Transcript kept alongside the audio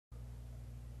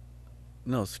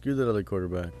No, screw that other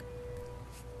quarterback.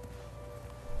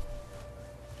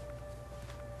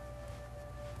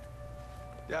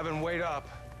 Devin, wait up.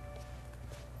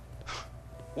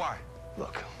 Why?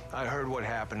 Look, I heard what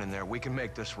happened in there. We can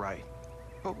make this right.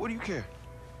 But what do you care?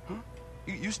 Huh?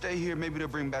 You stay here, maybe they'll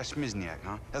bring back Schmizniak,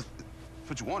 huh? That's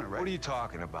what you wanted, right? What are you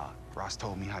talking about? Ross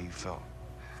told me how you felt.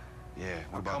 Yeah,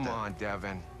 what about Come that? on,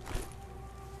 Devin.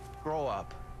 Grow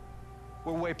up.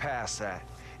 We're way past that.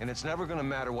 And it's never gonna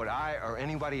matter what I or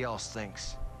anybody else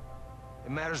thinks.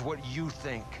 It matters what you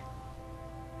think.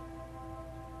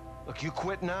 Look, you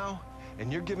quit now,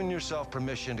 and you're giving yourself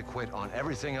permission to quit on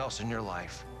everything else in your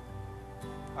life.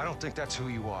 I don't think that's who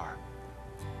you are.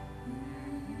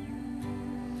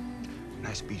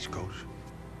 Nice speech, Coach.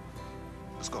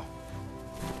 Let's go.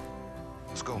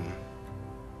 Let's go, man.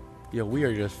 Yo, we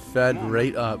are just fed Come on,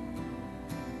 right up.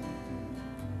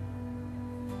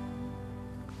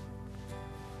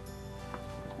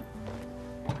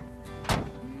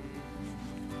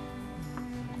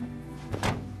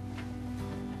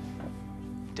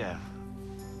 Dev,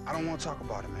 I don't want to talk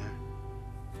about it, man.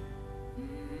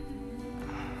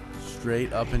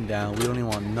 Straight up and down. We don't even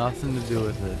want nothing to do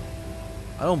with it.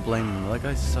 I don't blame him. That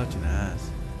guy's such an ass.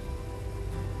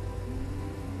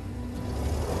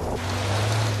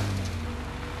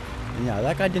 And yeah,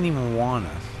 that guy didn't even want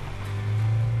us.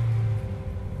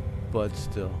 But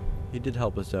still, he did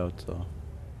help us out, so.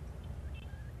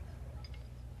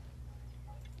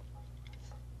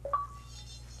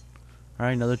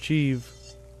 Alright, another achieve.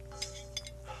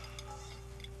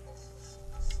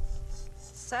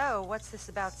 So, what's this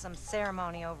about some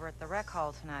ceremony over at the rec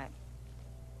hall tonight?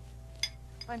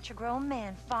 Bunch of grown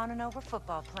men fawning over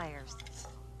football players.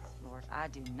 Lord, I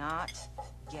do not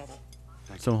get it.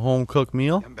 Some home cooked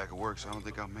meal. I'm back at work, so I don't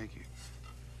think I'll make it.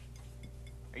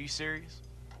 Are you serious?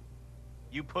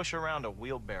 You push around a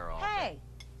wheelbarrow all day. Hey,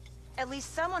 at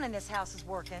least someone in this house is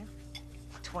working.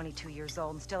 22 years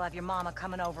old and still have your mama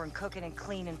coming over and cooking and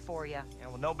cleaning for you. Yeah,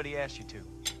 well, nobody asked you to.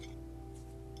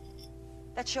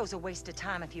 That shows a waste of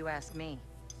time if you ask me.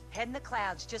 Head in the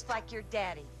clouds just like your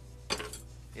daddy.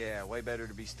 Yeah, way better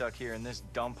to be stuck here in this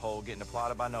dump hole getting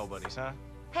applauded by nobodies, huh?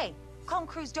 Hey, Colton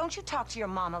Cruz, don't you talk to your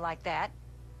mama like that.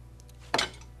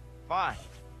 Fine.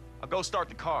 I'll go start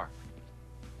the car.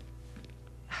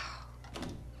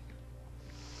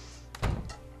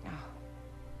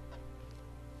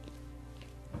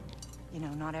 You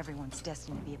know, not everyone's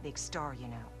destined to be a big star, you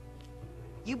know.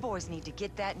 You boys need to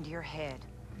get that into your head.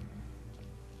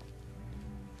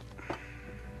 There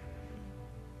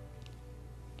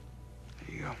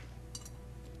you go.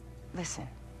 Listen,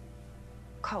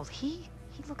 Colt, he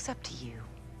looks up to you.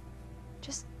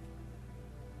 Just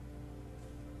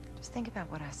think about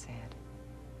what I said.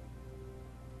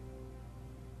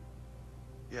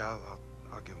 Yeah,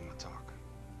 I'll give him a talk.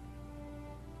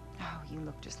 Oh, you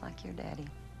look just like your daddy.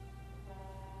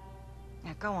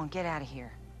 Now go on, get out of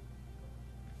here.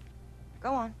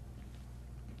 Go on.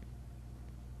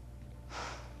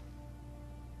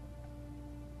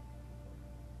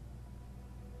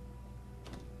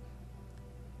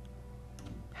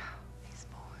 These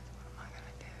boys, what am I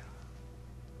gonna do?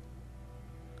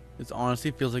 This honestly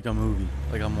feels like a movie.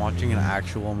 Like I'm watching an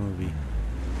actual movie.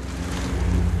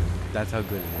 That's how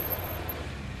good it is.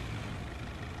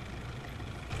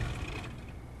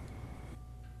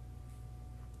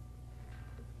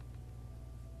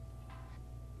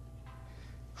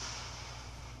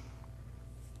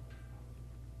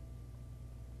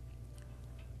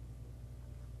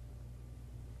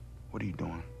 What are you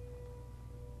doing?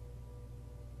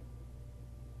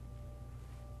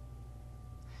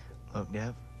 Look,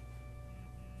 Dev.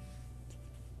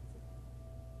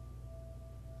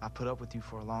 I put up with you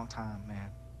for a long time,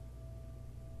 man.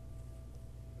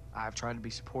 I've tried to be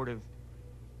supportive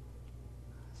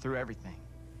through everything.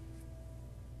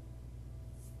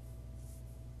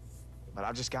 But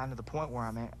I've just gotten to the point where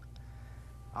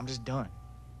I'm just done.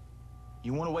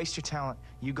 You want to waste your talent,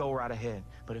 you go right ahead.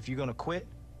 But if you're gonna quit,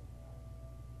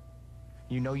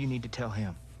 you know you need to tell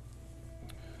him.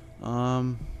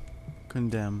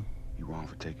 Condemn. You wrong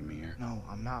for taking me here. No,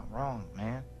 I'm not wrong,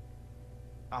 man.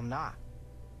 I'm not.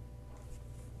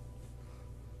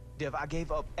 Dev, I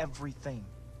gave up everything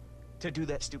to do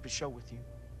that stupid show with you.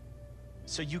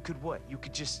 So you could what? You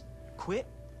could just quit?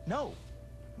 No.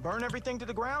 Burn everything to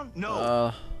the ground?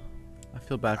 No. I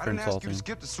feel bad I for didn't ask you insulting. to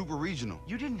skip the Super Regional.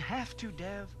 You didn't have to,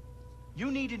 Dev.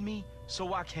 You needed me,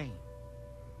 so I came.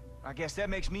 I guess that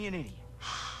makes me an idiot.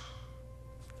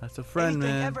 That's a friend,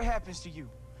 Anything man. ever happens to you,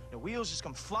 the wheels just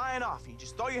come flying off and you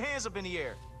just throw your hands up in the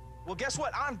air. Well, guess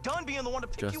what? I'm done being the one to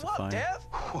pick you up, Justifying. Dev.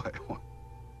 What?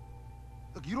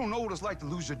 Look, you don't know what it's like to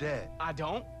lose your dad. I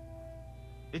don't.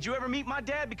 Did you ever meet my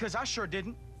dad? Because I sure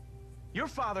didn't. Your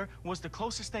father was the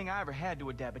closest thing I ever had to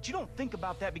a dad, but you don't think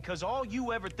about that because all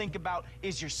you ever think about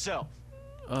is yourself.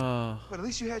 But at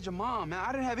least you had your mom, man.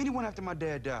 I didn't have anyone after my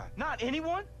dad died. Not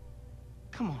anyone?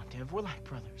 Come on, Dev, we're like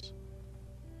brothers.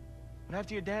 But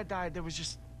after your dad died, there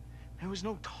was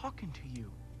no talking to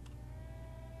you.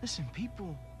 Listen,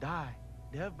 people die,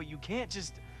 Dev, but you can't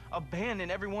just abandon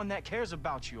everyone that cares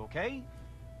about you, okay?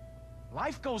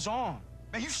 Life goes on.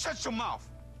 Man, you shut your mouth.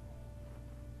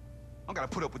 I don't gotta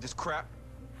put up with this crap.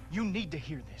 You need to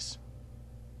hear this.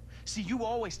 See, you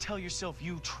always tell yourself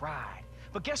you tried.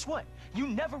 But guess what? You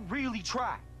never really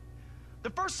tried. The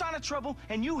first sign of trouble,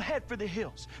 and you head for the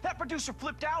hills. That producer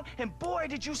flipped out, and boy,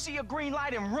 did you see a green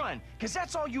light and run. Because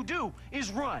that's all you do,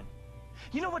 is run.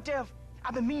 You know what, Dev?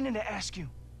 I've been meaning to ask you.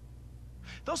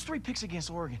 Those 3 picks against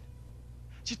Oregon,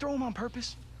 did you throw them on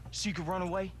purpose? So you could run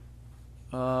away?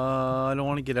 I don't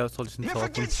want to get out, so I'll just Man, insult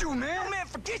him. forget you, man. Oh, man,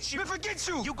 forget you. Man, forget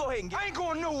you. You go ahead and get I ain't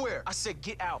going nowhere. I said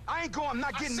get out. I ain't going. I'm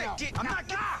not getting out. I'm not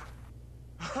getting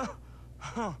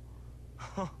out.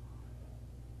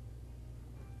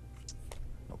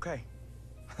 Okay.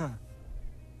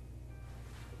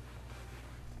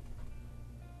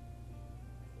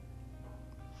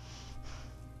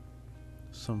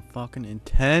 Some fucking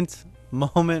intense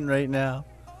moment right now.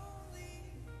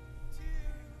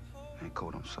 Hey,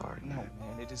 Code, I'm sorry, No, man.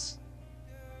 man, it is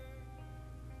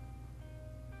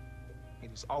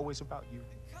always about you.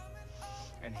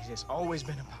 And it has always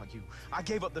been about you. I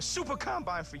gave up the Super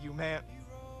Combine for you, man.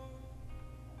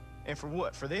 And for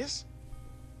what? For this?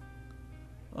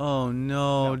 Oh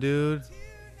no, dude.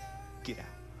 Get out.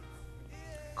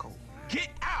 Code. Get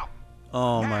out!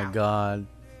 Oh Now. my god.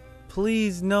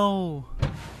 Please, no.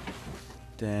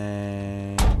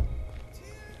 Dang.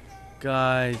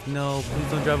 Guys, no,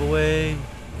 please don't drive away.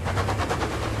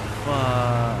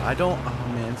 I don't.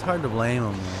 Oh man, it's hard to blame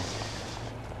him, man.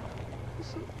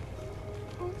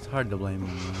 It's hard to blame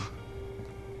him, man.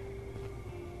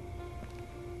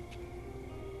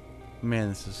 Man,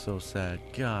 this is so sad.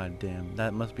 God damn.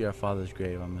 That must be our father's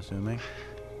grave, I'm assuming.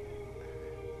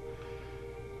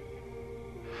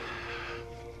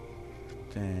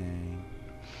 Dang.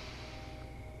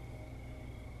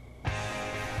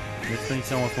 This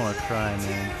makes me almost want to cry,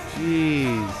 man.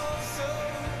 Jeez.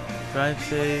 Drive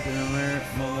safe in a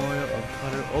memorial of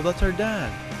Cutter. Oh, that's our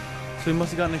dad. So he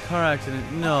must have gotten in a car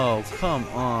accident. No, come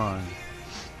on.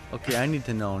 Okay, I need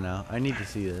to know now. I need to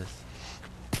see this.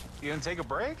 You gonna take a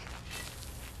break?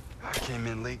 I came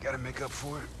in late. Gotta make up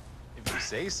for it. If you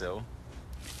say so.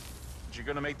 But you're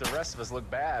gonna make the rest of us look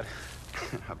bad.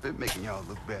 I've been making y'all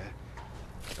look bad.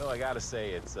 Well, I gotta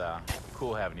say, it's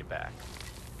cool having you back.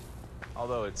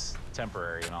 Although it's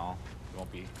temporary and all. You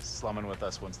won't be slumming with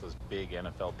us once those big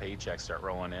NFL paychecks start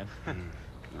rolling in.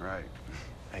 Right.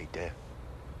 Hey, Dad.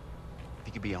 If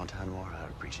you could be on time tomorrow, I'd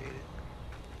appreciate it.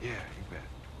 Yeah, you bet.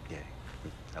 Yeah.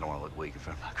 I don't want to look weak in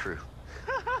front of my crew.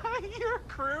 Your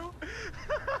crew?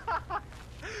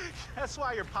 That's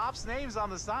why your pop's name's on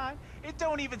the sign. It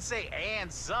don't even say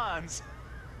 "and sons."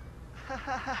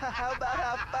 How about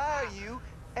I fire you,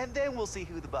 and then we'll see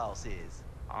who the boss is.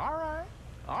 All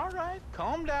right,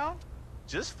 calm down.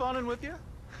 Just funning with you.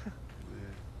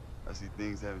 Yeah. I see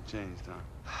things haven't changed, huh?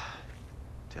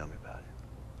 Tell me about it.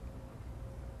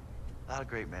 A lot of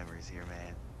great memories here,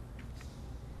 man.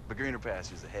 But greener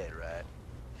pastures ahead, right?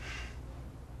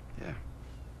 Yeah.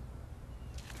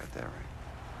 Got that right.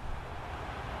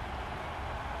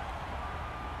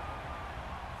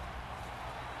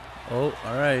 Oh,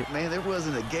 alright. Man, there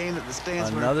wasn't a game that the stands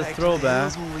Another weren't packed to the throwback.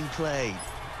 hills when we played.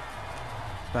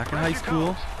 Back in high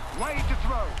school. Wait to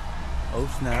throw. Oh,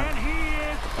 snap. And he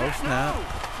is... Oh, snap.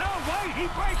 No, wait, he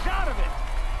breaks out of it.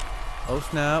 Oh,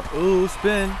 snap. Ooh,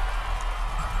 spin.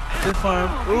 Stiff arm.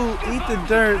 Ooh, eat the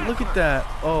dirt. Look at that.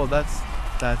 Oh, that's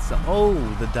oh,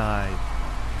 the dive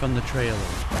from the trailer.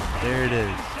 There it is.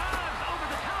 Dives over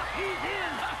the top. He's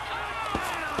in.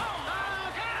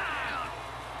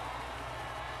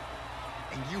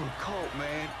 And you were cold,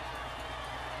 man.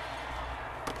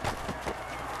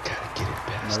 Gotta get it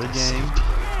past Another that game. safety.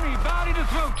 Anybody to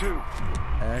throw to.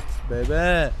 X,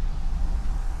 baby.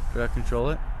 Do I control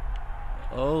it?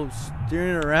 Oh,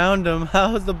 steering around him.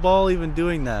 How is the ball even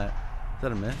doing that? Is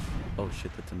that a miss? Oh,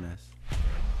 shit, that's a miss.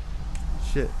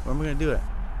 Shit, where am I going to do it?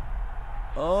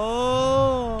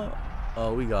 Oh.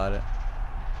 Oh, we got it.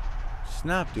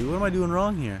 Snap, dude. What am I doing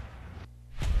wrong here?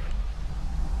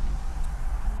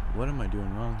 What am I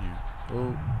doing wrong here?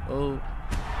 Oh.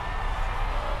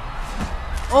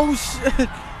 Oh, shit.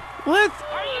 What?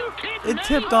 Are you kidding It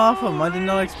tipped off him. I did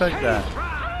not expect that.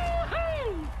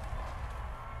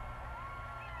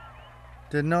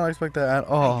 Did not expect that at Hey,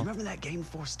 all. you remember that game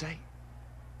before state?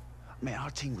 Man,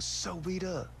 our team was so beat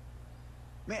up.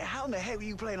 Man, how in the heck were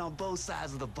you playing on both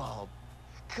sides of the ball?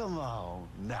 Come on,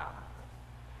 nah.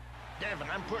 Devin,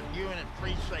 I'm putting you in at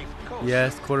free safety.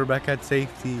 Yes, quarterback had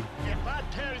safety. If I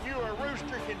tell you a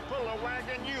rooster can pull a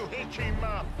wagon, you hitch him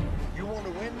up. You want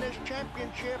to win this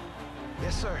championship?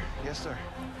 Yes, sir. Yes, sir.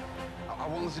 I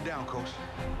won't let you down, Coach.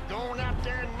 Going out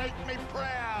there and make me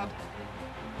proud.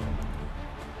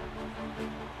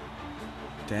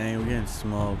 Dang, we're getting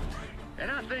smoked. And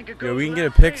I think it Yo, goes we can get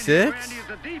without a pick saying, six? Randy, if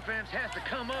the defense has to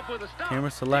come up with a stop. Camera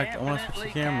select. I want to switch the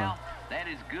Definitely, camera. Cal. That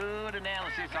is good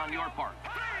analysis on your part.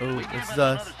 Oh, We give this is us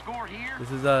us. another score here.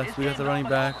 This is us. We got the running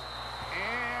back.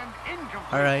 And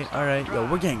incomplete. All right, all right. Yo,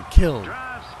 we're getting killed.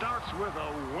 Drive starts with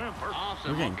a whimper.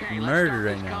 Awesome. We're getting Okay, murdered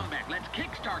let's right start now. this comeback. Let's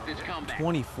kickstart this comeback.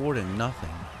 24 to nothing.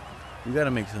 We got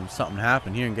to make something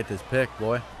happen here and get this pick,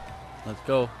 boy. Let's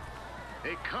go.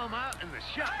 They come out in the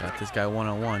shot. Got this guy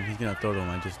one-on-one. He's going to throw to him.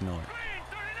 I just know it.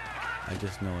 I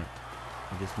just know it.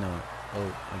 I just know it.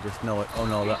 Oh, I just know it. Oh,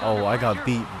 no. Oh, I got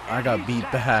beat. I got beat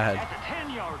bad. At the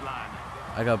 10-yard line.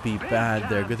 I got beat bad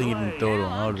there. Good thing he didn't throw to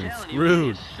him. I would have been Telling you, it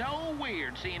screwed. is so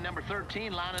weird seeing number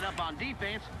 13 lining up on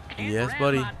defense. Can't Yes, grab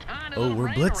buddy. my tiny Oh, little we're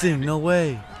brain blitzing. around it. No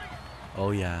way.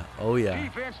 Oh, yeah. Oh, yeah.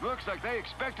 Defense looks like they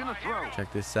expecting a throw.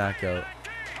 Check this sack out.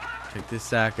 Check this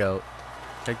sack out.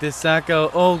 Check this sack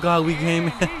out. Oh, God. We came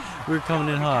in. We were coming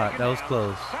in hot. That was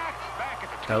close.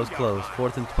 That was close.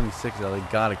 4th and 26. Though. They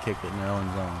got to kick it in their own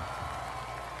zone.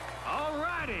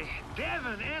 Alrighty,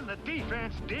 Devin and the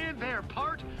defense did their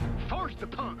part. Forced the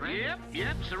punt, right?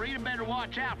 Yep. Sarita better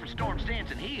watch out for Storm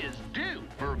Stanton. He is due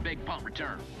for a big punt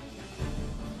return.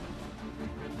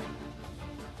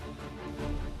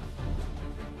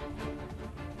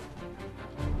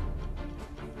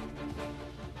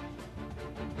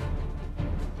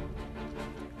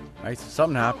 All right, so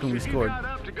something happened. We Folks, if scored. You got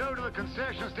up to go to the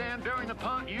concession stand during the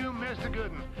punt, you missed a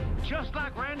good one. Just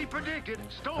like Randy predicted.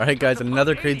 Storm All right, guys, took the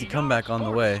another punt crazy 80 comeback yards on the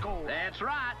for way. score. That's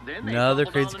right. Then they Another fumbled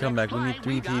on crazy the comeback. next We need play.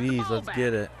 3 got the TDs. ball Let's back.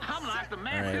 get it. I'm like the right,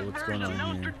 massive what's version going of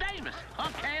on here? Nostradamus. Huh,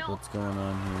 Cal? What's going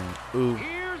on here? Ooh,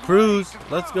 Here's Cruz. Randy to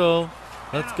Let's throw. go.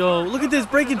 Let's go. Look at this,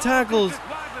 breaking tackles.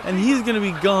 And he's going to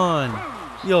be gone.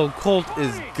 Yo, Colt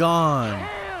is gone.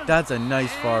 That's a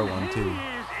nice far one, too. He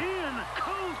is in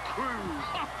Cold Cruz.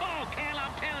 Oh, Cal,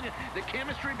 I'm telling you, the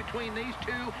chemistry between these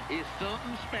two is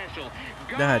something special.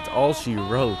 That's all she Go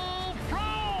wrote.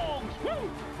 Frogs! Woo!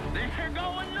 They're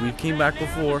going We nuts came right back there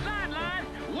on before. the sideline.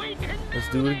 We can Let's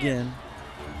do do it this. again.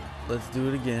 Let's do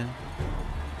it again.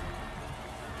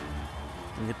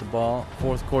 We get the ball.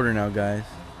 4th quarter now, guys.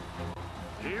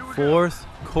 Here we 4th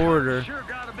go. quarter. Sure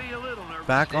gotta be a little nervous.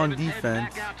 Back on Devin's heading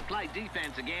defense. back out to play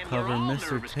defense again. Cover We're all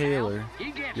Mr. nervous, Cal. Taylor.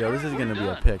 He gets Yo, this hurt, is we're going to be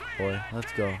a done. pick, boy.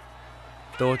 Let's go.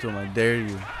 Throw it to him. I dare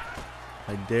you.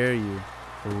 I dare you.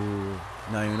 Ooh.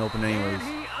 Not even open anyways. And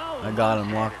he I got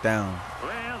him almost locked had it. down.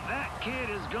 Well, that kid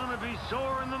is gonna be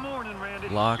sore in the morning, Randy.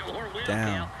 Locked Sure will,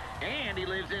 down. Cal. And he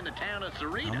lives in the town of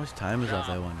Sarita. How much time is left,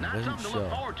 I So, wonder? It not doesn't something to look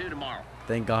show. forward to tomorrow.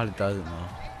 Thank God it doesn't, though.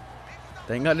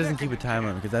 Thank God it doesn't keep a time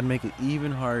on it, because that'd make it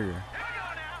even harder.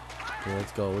 Okay,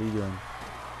 let's go. What are you doing?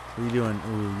 What are you doing?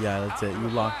 Ooh, yeah, that's it. You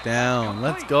locked down.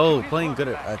 Let's go. Playing good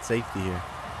at safety here.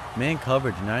 Man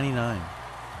coverage, 99.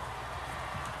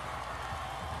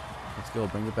 Let's go.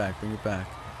 Bring it back. Bring it back.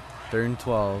 3rd and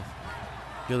 12.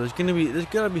 Yo, there's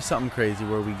gotta be something crazy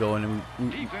where we go in and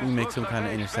we make some kind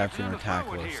of interception or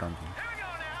tackle or something,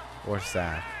 or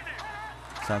sack,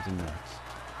 something nuts.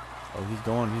 Oh, he's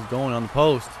going on the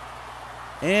post.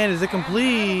 And is it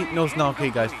complete? No, it's not.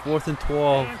 Okay, guys. 4th and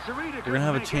 12. We're gonna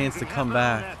have a chance to come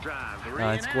back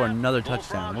and score another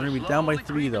touchdown. We're gonna be down by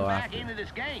 3 though after. Into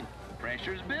this game.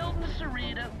 Pressure's building to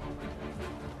Sarita.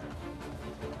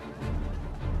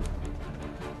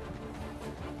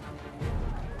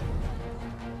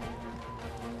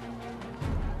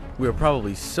 We were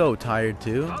probably so tired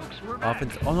too. Folks, we're back.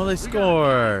 Offense. Oh no, they We got a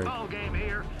scored. ball game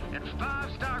here, and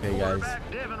five-star Okay, guys.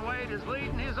 quarterback Devin Wade is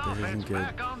leading his This isn't offense good.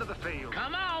 back onto the field.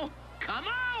 Come on. Come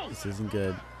on. This isn't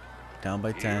good. Down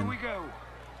by Here 10. we go.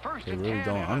 First Okay, and where are we 10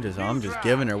 going? and I'm a just new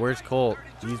giving drive. her. Where's Colt?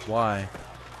 Jeez, why?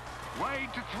 Wade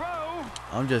to throw.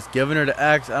 I'm just giving her to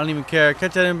X. I don't even care.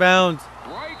 Catch that in bounds.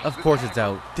 Breaks Of the course it's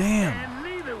tackle. out. Damn. And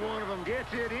neither one of them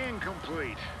gets it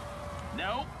incomplete.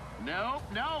 Nope. Nope.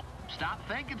 Nope. Stop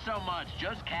thinking so much.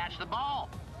 Just catch the ball.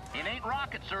 It ain't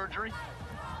rocket surgery.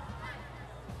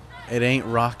 It ain't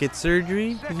rocket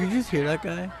surgery. Did you just hear that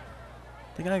guy?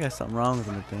 The guy got something wrong with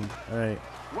him, I think. All right.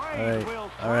 All Wade right.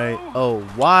 will All right. throw. Oh,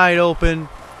 wide open.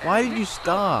 Why And did you he's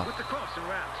stop? with the crossing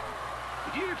route.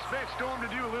 Did you expect Storm to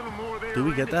do a little more there? Did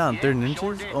we get Randy? that on 3rd and Yeah,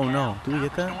 sure inches? did, Oh Cal. no. Did we Time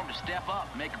get for that? Storm to step up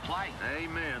and make a play.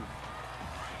 Amen.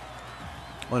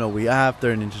 Oh no, we have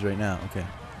 30 inches right now. Okay.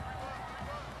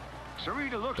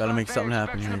 Gotta make something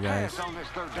happen here, guys.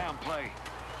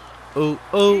 Oh,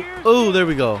 oh, oh, there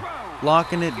we go.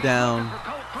 Locking it down.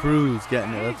 Cruz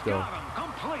getting it. Let's go.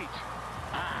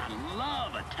 I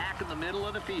love attacking the middle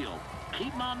of the field.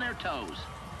 Keep them on their toes.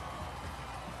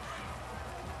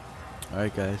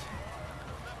 Alright, guys.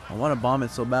 I want to bomb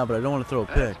it so bad, but I don't want to throw a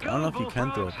pick. I don't know if you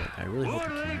can throw a pick. I really hope you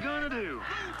can.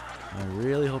 I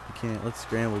really hope you can't. Let's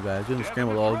scramble, guys. We haven't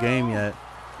scrambled all game yet.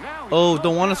 Oh,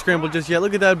 don't want to scramble just yet.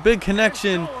 Look at that big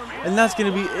connection. And that's going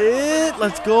to be it.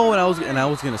 Let's go. And I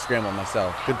was going to scramble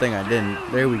myself. Good thing I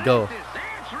didn't. There we go.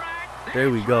 There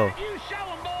we go.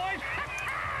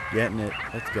 Getting it.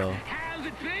 Let's go. I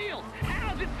like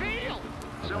it.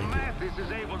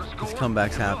 This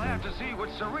comeback's happening.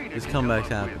 This comeback's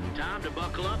happening.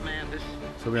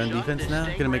 So we're on defense now.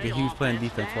 Gonna make a huge play on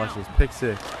defense. Watch this. Pick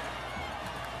six.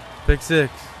 Pick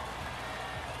six.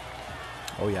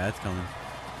 Oh yeah, it's coming.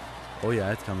 Oh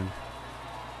yeah, it's coming.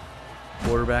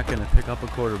 Quarterback gonna pick up a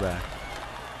quarterback.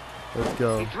 Let's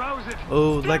go.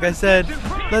 Oh, like I said,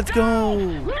 let's go.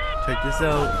 Check this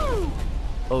out.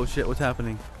 Oh shit, what's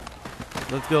happening?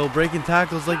 Let's go. Breaking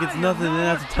tackles like it's nothing, and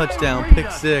that's a touchdown.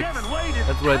 Pick six.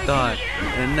 That's what I thought.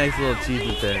 And a nice little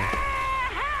achievement there.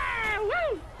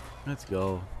 Let's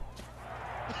go.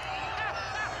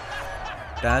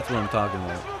 That's what I'm talking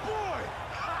about.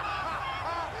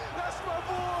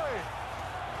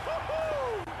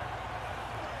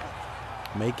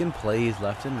 Making plays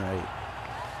left and right.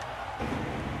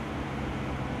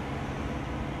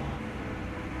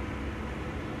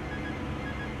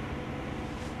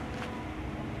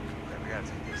 Okay, we gotta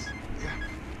take this. Yeah.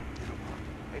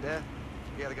 Hey, Dad.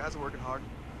 Yeah, the guys are working hard.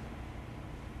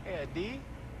 Hey, D.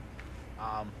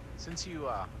 Since you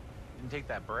didn't take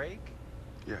that break,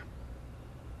 Yeah.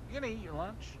 you gonna eat your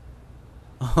lunch?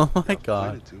 Oh my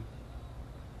god.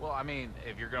 Well, I mean,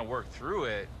 if you're gonna work through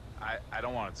it, I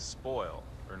don't want it to spoil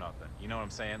or nothing. You know what I'm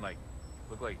saying? Like,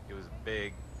 looked like it was a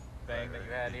big thing that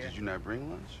you had here. Did you not bring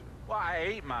lunch? Well, I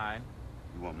ate mine.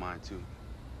 You want mine too?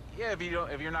 Yeah, if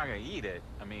you're not gonna eat it,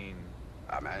 I mean,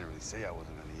 I didn't really say I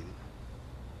wasn't gonna eat it.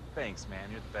 thanks, man.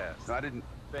 You're the best. No, I didn't.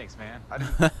 Thanks, man. I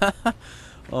didn't.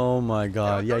 Oh my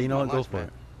god. Yeah, you know what? Go for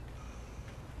it.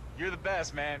 You're the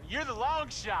best, man. You're the long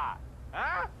shot.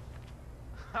 Huh?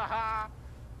 Haha.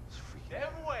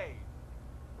 Them way.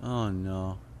 Oh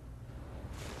no.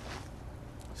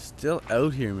 Still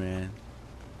out here, man.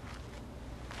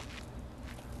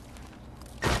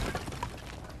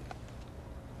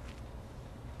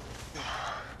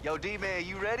 Yo, D-Man,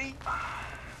 you ready?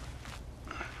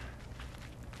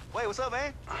 Wait, what's up,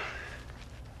 man?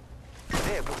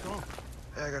 Hey, what's going on?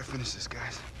 Hey, I gotta finish this,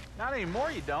 guys. Not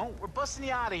anymore, you don't. We're busting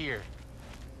you out of here.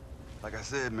 Like I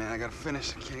said, man, I gotta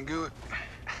finish. I can't do it.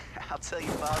 I'll tell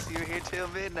you, boss, you're here till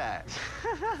midnight.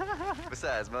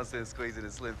 Besides, Munson isn't squeezing a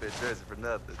slim fit jersey for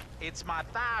nothing. It's my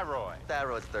thyroid.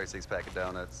 Thyroid's a 36-pack of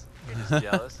donuts. You're just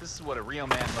jealous. This is what a real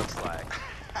man looks like.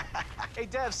 Hey,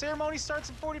 Dev, ceremony starts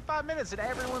in 45 minutes and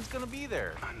everyone's gonna be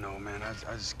there. I know, man. I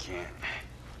just can't.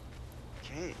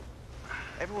 Can't.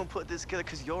 Everyone put this together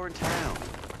because you're in town.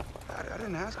 I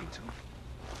didn't ask him to.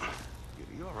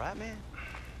 You all right, man?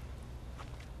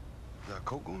 The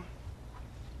coke going?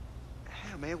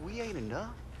 Hell, man, we ain't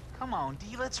enough. Come on,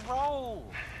 D, let's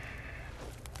roll.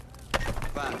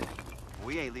 Fine.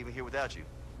 We ain't leaving here without you.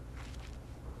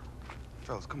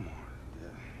 Fellas, come on. Yeah.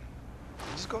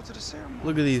 Just go to the ceremony.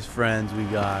 Look at these friends we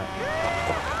got.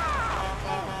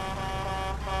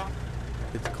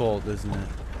 It's cold, isn't it?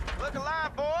 Look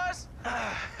alive, boys.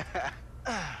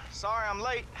 Sorry I'm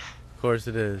late. Of course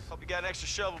it is. Hope you got an extra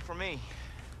shovel for me.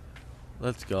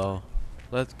 Let's go.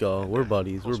 Let's go. We're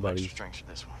buddies. We're buddies. Extra strings for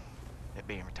this one. It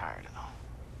being retired and all.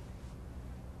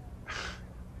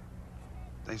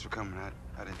 Thanks for coming. I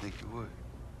didn't think you would.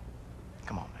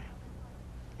 Come on, man.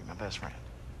 You're my best friend.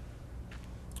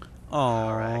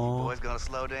 All right, you Oh. boys gonna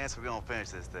slow dance? We're gonna finish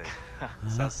this thing.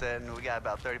 Sunset, and we got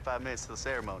about 35 minutes till the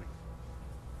ceremony.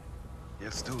 Yeah,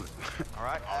 let's do it. All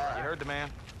right, you heard the man.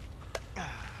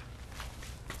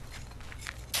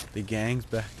 The gang's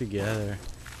back together.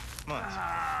 Months.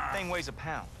 Thing weighs a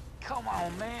pound. Come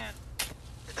on, man.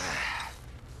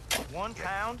 1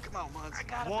 pound? Come on, Munson. I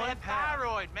got a 1 bad pound.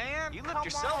 thyroid, man. You lift Come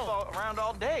yourself on. around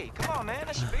all day. Come on, man.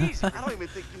 That should be easy. I don't even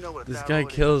think you know what a This guy thyroid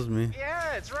kills me.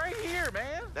 Yeah, it's right here,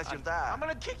 man. That's your thigh. I'm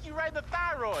gonna kick you right in the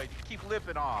thyroid. You keep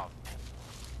lipping off.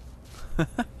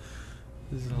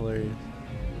 This is hilarious.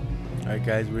 Alright,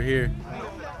 guys, we're here.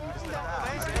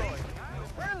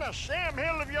 Where in the Sam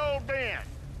Hill have y'all been?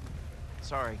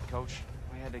 Sorry, Coach.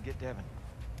 We had to get Devin.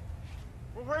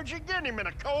 Well, where'd you get him? In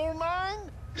a coal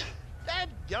mine?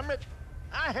 Dadgummit.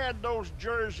 I had those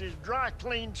jerseys dry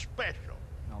cleaned special.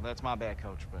 No, that's my bad,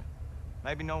 Coach, but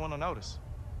maybe no one will notice.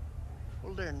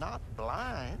 Well, they're not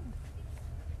blind.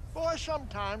 Boy,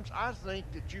 sometimes I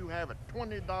think that you have a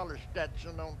 $20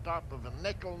 Stetson on top of a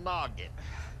nickel noggin.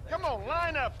 Come on,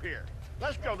 line up here.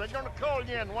 Let's go. They're gonna call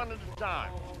you in one at a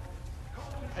time.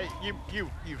 Hey, you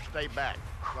stay back.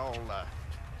 It's all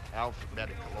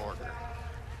alphabetical order.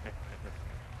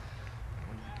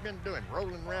 What you been doing?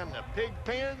 Rolling around in a pig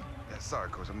pen? Yeah, sorry,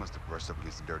 Coach. I must have brushed up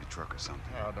against a dirty truck or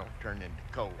something. Oh, don't turn into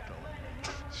cold,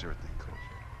 Tony. Sure thing, Coach.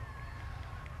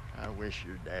 I wish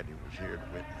your daddy was here to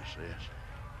witness this.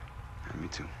 Yeah, me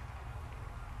too.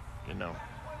 You know,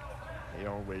 he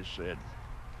always said,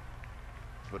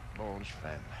 football's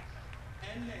family.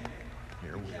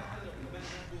 Here we are.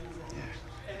 Yeah.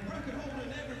 And record holder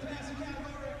in every passing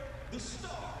category, the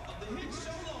star of the hit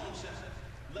show Long Shot.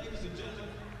 Ladies and gentlemen,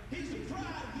 he's the pride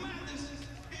of Madness.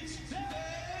 It's Devin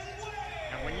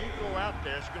Wade. And when you go out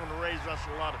there, it's going to raise us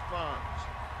a lot of funds.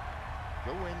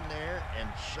 Go in there and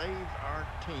save our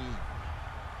team.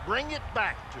 Bring it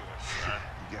back to us, son.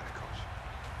 You got it, Coach.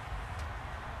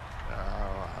 Oh,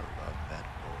 I love that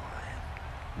boy.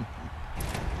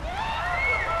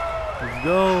 Let's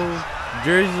go.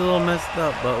 Jersey's a little messed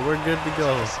up, but we're good to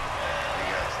go.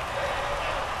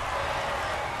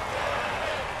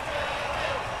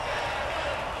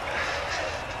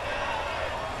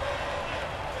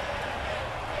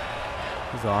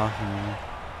 He's awesome, man.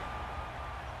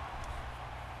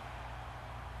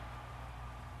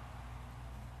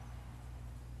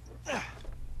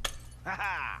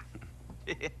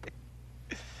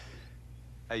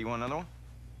 Hey, you want another one?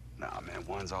 Nah, man,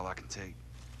 one's all I can take.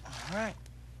 All right.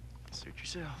 Suit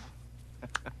yourself.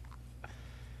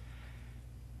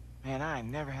 Man, I ain't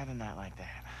never had a night like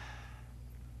that.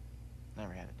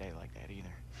 Never had a day like that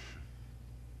either.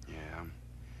 Yeah,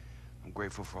 I'm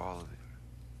grateful for all of it.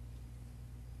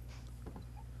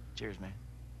 Cheers, man.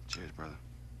 Cheers, brother.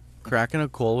 Cracking a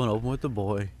cold one open with the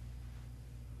boy.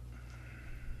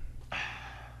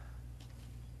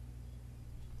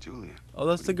 Julia. Oh,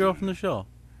 that's the girl from the show.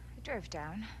 I drove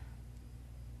down.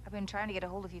 I've been trying to get a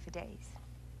hold of you for days.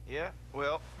 Yeah,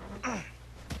 well,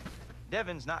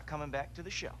 Devin's not coming back to the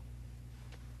show.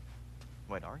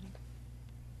 Wait, are you?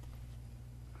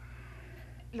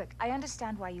 Look, I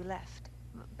understand why you left.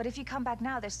 But if you come back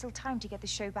now, there's still time to get the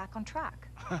show back on track.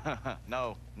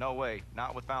 No way.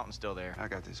 Not with Fountain still there. I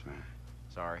got this, man.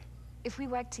 Sorry. If we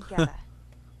work together,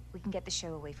 we can get the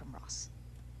show away from Ross.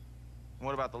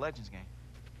 What about the Legends game?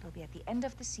 It'll be at the end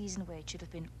of the season where it should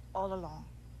have been all along.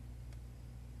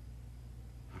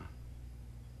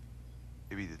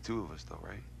 It'd be the two of us, though,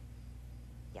 right?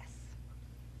 Yes.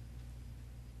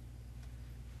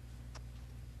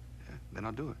 Yeah, then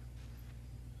I'll do it.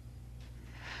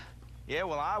 Yeah,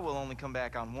 well, I will only come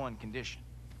back on one condition.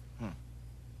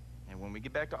 And when we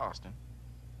get back to Austin,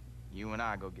 you and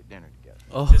I go get dinner together.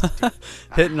 Oh,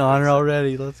 hitting on her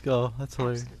already. Let's go. That's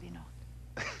hilarious. Absolutely not.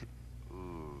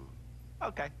 Ooh.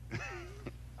 Okay.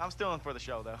 I'm still in for the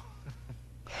show, though.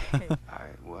 All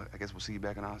right, well, I guess we'll see you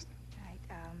back in Austin. Right,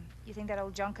 you think that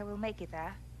old junker will make it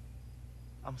there?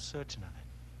 I'm certain of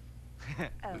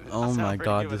it. Oh my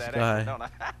God, this guy. Don't I?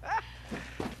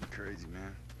 Crazy,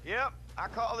 man. Yep, I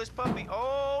call this puppy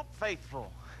Old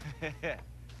Faithful.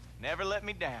 Never let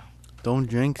me down. Don't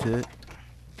jinx it.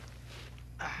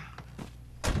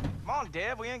 Come on,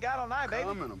 Dev, we ain't got all night, baby.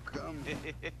 I'm coming.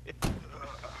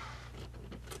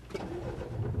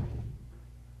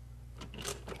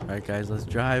 Alright guys, let's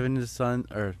drive into the sun,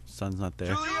 or sun's not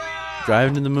there. Drive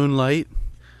into the moonlight.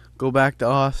 Go back to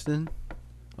Austin.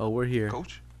 Oh, we're here.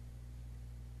 Coach?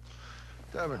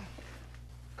 Devin,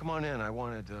 come on in. I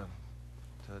wanted to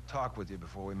talk with you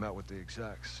before we met with the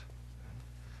execs.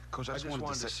 Coach, I just wanted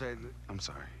wanted to to say... I'm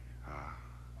sorry.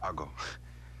 I'll go.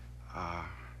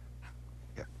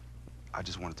 Yeah, I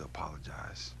just wanted to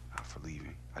apologize for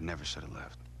leaving. I never should have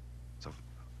left. So,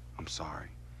 I'm sorry.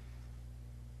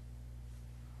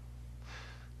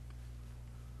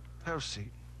 Have a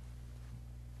seat.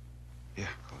 Yeah,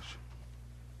 Coach.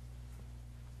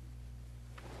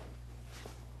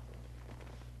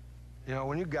 You know,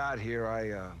 when you got here,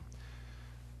 I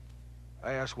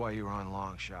asked why you were on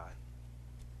Long Shot.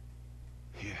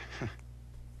 Yeah.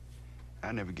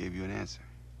 I never gave you an answer.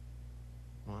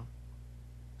 Well,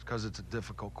 it's because it's a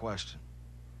difficult question.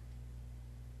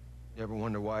 You ever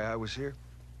wonder why I was here?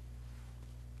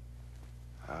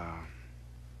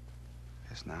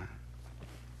 Guess not.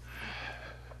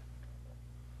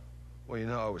 Well, you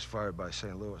know I was fired by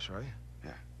St. Louis, right?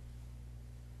 Yeah.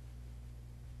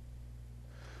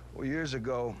 Well, years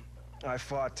ago, I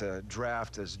fought to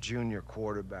draft as junior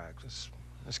quarterback. This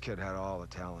kid had all the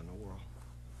talent in the world.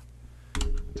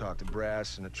 talked to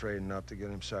Brass into trading up to get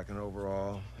him second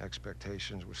overall.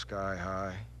 Expectations were sky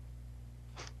high.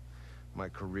 My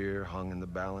career hung in the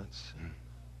balance.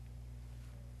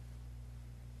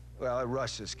 Well, I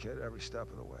rushed this kid every step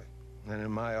of the way. And in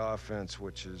my offense,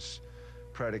 which is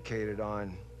predicated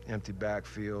on empty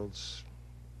backfields,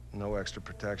 no extra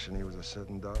protection, he was a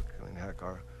sitting duck. I mean, heck,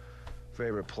 our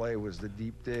favorite play was the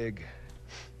deep dig.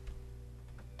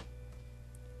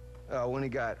 When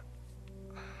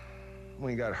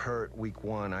he got hurt week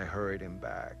 1, I hurried him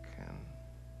back, and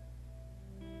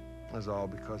it was all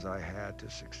because I had to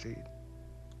succeed.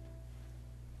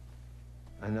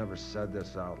 I never said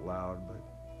this out loud, but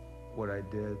what I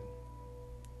did,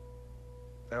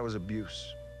 that was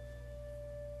abuse.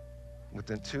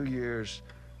 Within 2 years,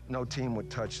 no team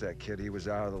would touch that kid. He was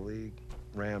out of the league.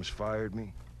 Rams fired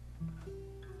me.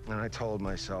 And I told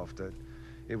myself that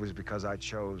it was because I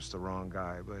chose the wrong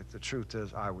guy, but the truth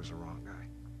is, I was the wrong guy.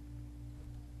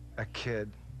 That kid,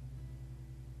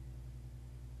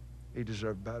 he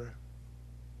deserved better.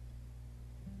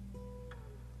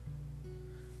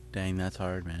 Dang, that's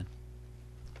hard, man.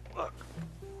 Look,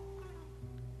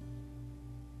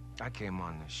 I came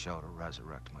on this show to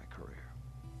resurrect my career.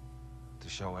 To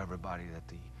show everybody that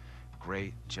the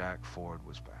great Jack Ford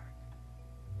was back.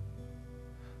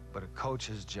 But a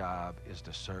coach's job is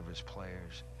to serve his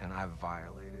players, and I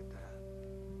violated that.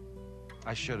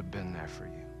 I should have been there for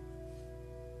you.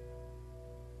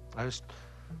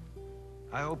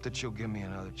 I hope that you'll give me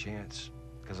another chance,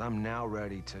 because I'm now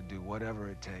ready to do whatever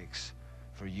it takes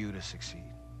for you to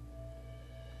succeed.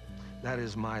 That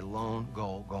is my lone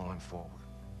goal going forward.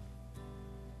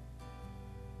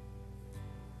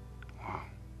 Wow.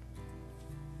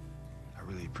 I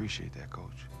really appreciate that,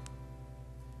 Coach.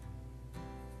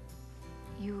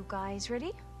 You guys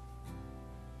ready?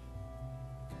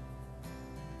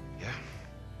 Yeah.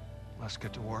 Let's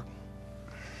get to work.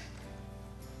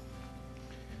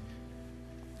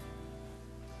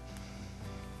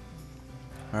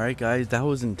 Alright guys, that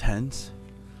was intense.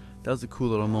 That was a cool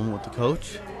little moment with the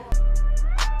coach.